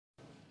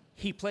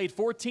He played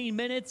 14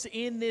 minutes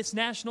in this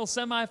national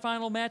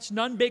semifinal match,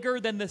 none bigger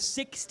than the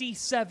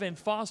 67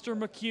 Foster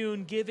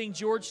McCune, giving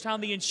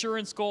Georgetown the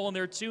insurance goal in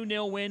their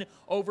 2-0 win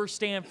over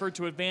Stanford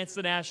to advance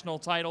the national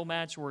title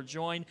match. We're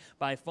joined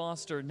by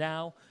Foster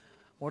now.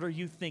 What are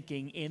you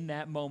thinking in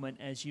that moment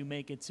as you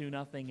make it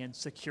 2-0 and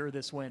secure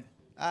this win?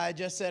 I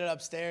just said it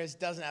upstairs. It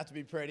doesn't have to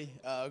be pretty.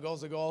 A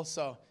goal's a goal,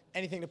 so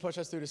anything to push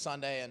us through to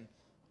Sunday, and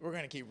we're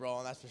going to keep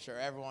rolling, that's for sure.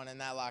 Everyone in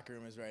that locker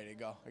room is ready to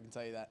go. I can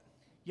tell you that.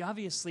 You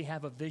obviously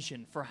have a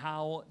vision for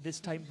how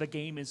this type of a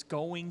game is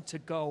going to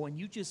go, and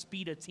you just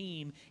beat a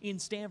team in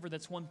Stanford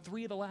that's won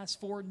 3 of the last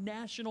 4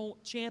 national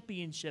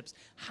championships.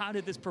 How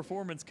did this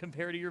performance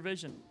compare to your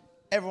vision?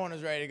 Everyone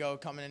was ready to go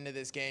coming into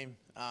this game.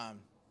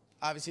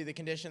 Obviously, the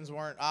conditions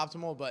weren't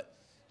optimal, but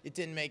it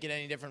didn't make it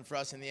any different for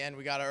us in the end.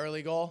 We got an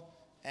early goal,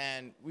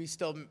 and we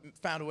still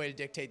found a way to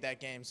dictate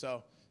that game.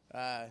 So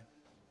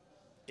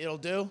it'll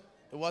do.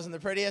 It wasn't the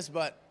prettiest,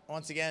 but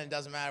once again, it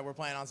doesn't matter. We're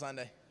playing on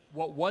Sunday.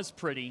 What was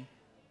pretty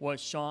was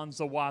Sean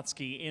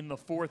Zawadzki in the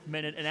 4th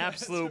minute, an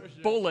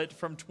absolute bullet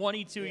from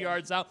 22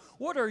 yards out.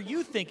 What are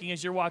you thinking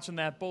as you're watching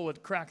that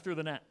bullet crack through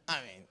the net? I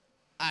mean,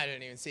 I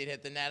didn't even see it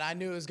hit the net. I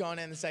knew it was going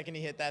in the second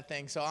he hit that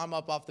thing, so I'm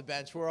up off the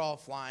bench. We're all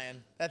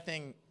flying. That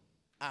thing,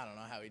 I don't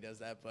know how he does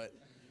that, but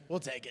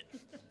we'll take it.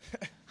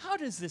 How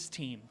does this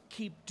team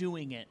keep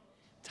doing it?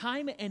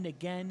 Time and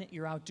again,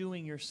 you're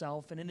outdoing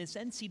yourself, and in this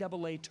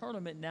NCAA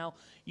tournament now,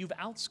 you've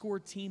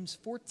outscored teams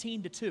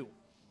 14-2.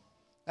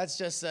 That's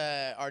just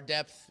our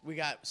depth. We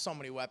got so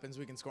many weapons.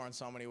 We can score in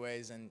so many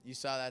ways, and you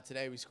saw that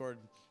today. We scored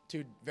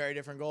 2 very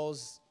different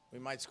goals. We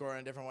might score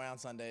in a different way on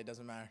Sunday. It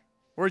doesn't matter.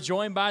 We're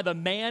joined by the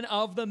man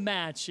of the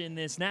match in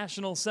this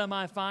national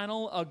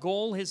semifinal. A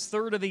goal, his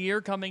 3rd of the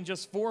year, coming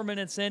just 4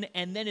 minutes in,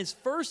 and then his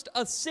first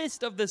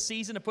assist of the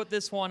season to put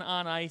this one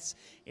on ice.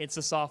 It's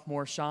the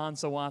sophomore Sean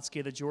Zawadzki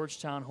of the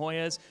Georgetown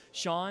Hoyas.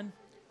 Sean,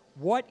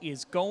 what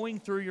is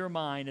going through your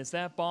mind as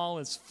that ball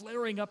is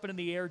flaring up into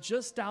the air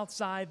just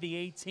outside the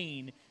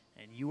 18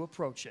 and you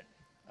approach it?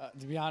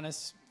 To be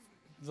honest,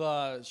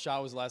 the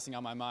shot was the last thing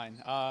on my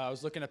mind. I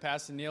was looking to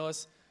pass to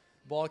Nealis.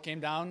 Ball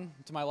came down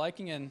to my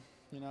liking and,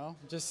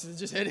 just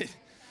hit it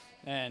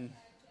and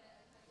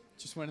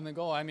just went in the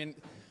goal. I mean,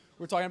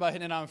 we're talking about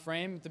hitting it on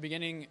frame at the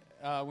beginning.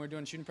 We were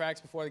doing shooting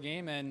practice before the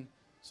game, and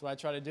that's what I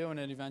tried to do, and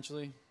it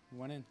eventually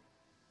went in.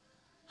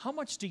 How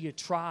much do you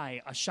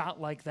try a shot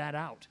like that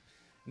out?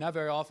 Not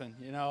very often.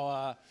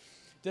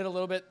 Did a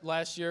little bit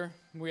last year.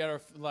 We had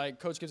our,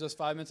 coach gives us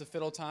 5 minutes of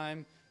fiddle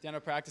time at the end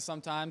of practice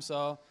sometimes,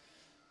 so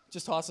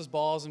just toss us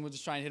balls and we'll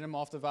just try and hit them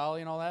off the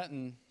volley and all that,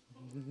 and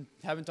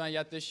haven't done it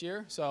yet this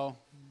year, so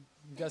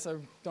I guess I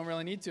don't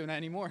really need to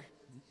anymore.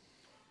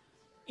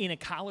 In a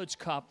College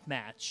Cup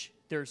match,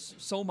 there's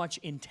so much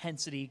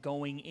intensity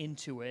going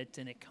into it,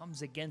 and it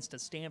comes against a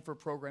Stanford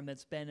program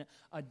that's been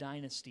a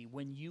dynasty.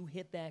 When you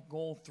hit that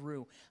goal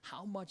through,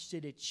 how much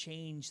did it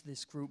change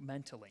this group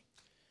mentally?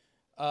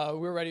 We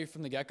were ready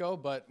from the get-go,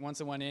 but once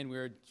it went in,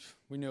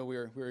 we knew we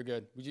were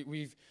good.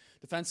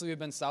 Defensively, we've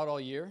been stout all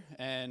year,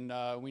 and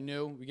we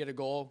knew we get a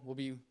goal, we'll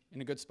be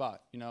in a good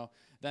spot.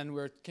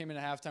 Then came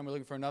into halftime, we're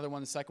looking for another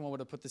one. The second one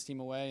would have put this team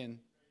away, and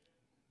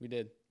we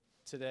did.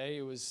 Today,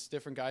 it was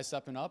different guys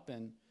stepping up,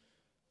 and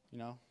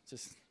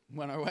just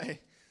went our way.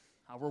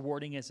 How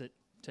rewarding is it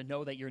to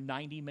know that you're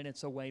 90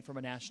 minutes away from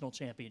a national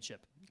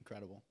championship?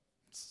 Incredible.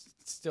 It's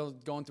still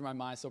going through my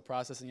mind, still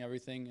processing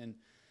everything, and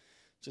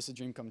just a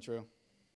dream come true.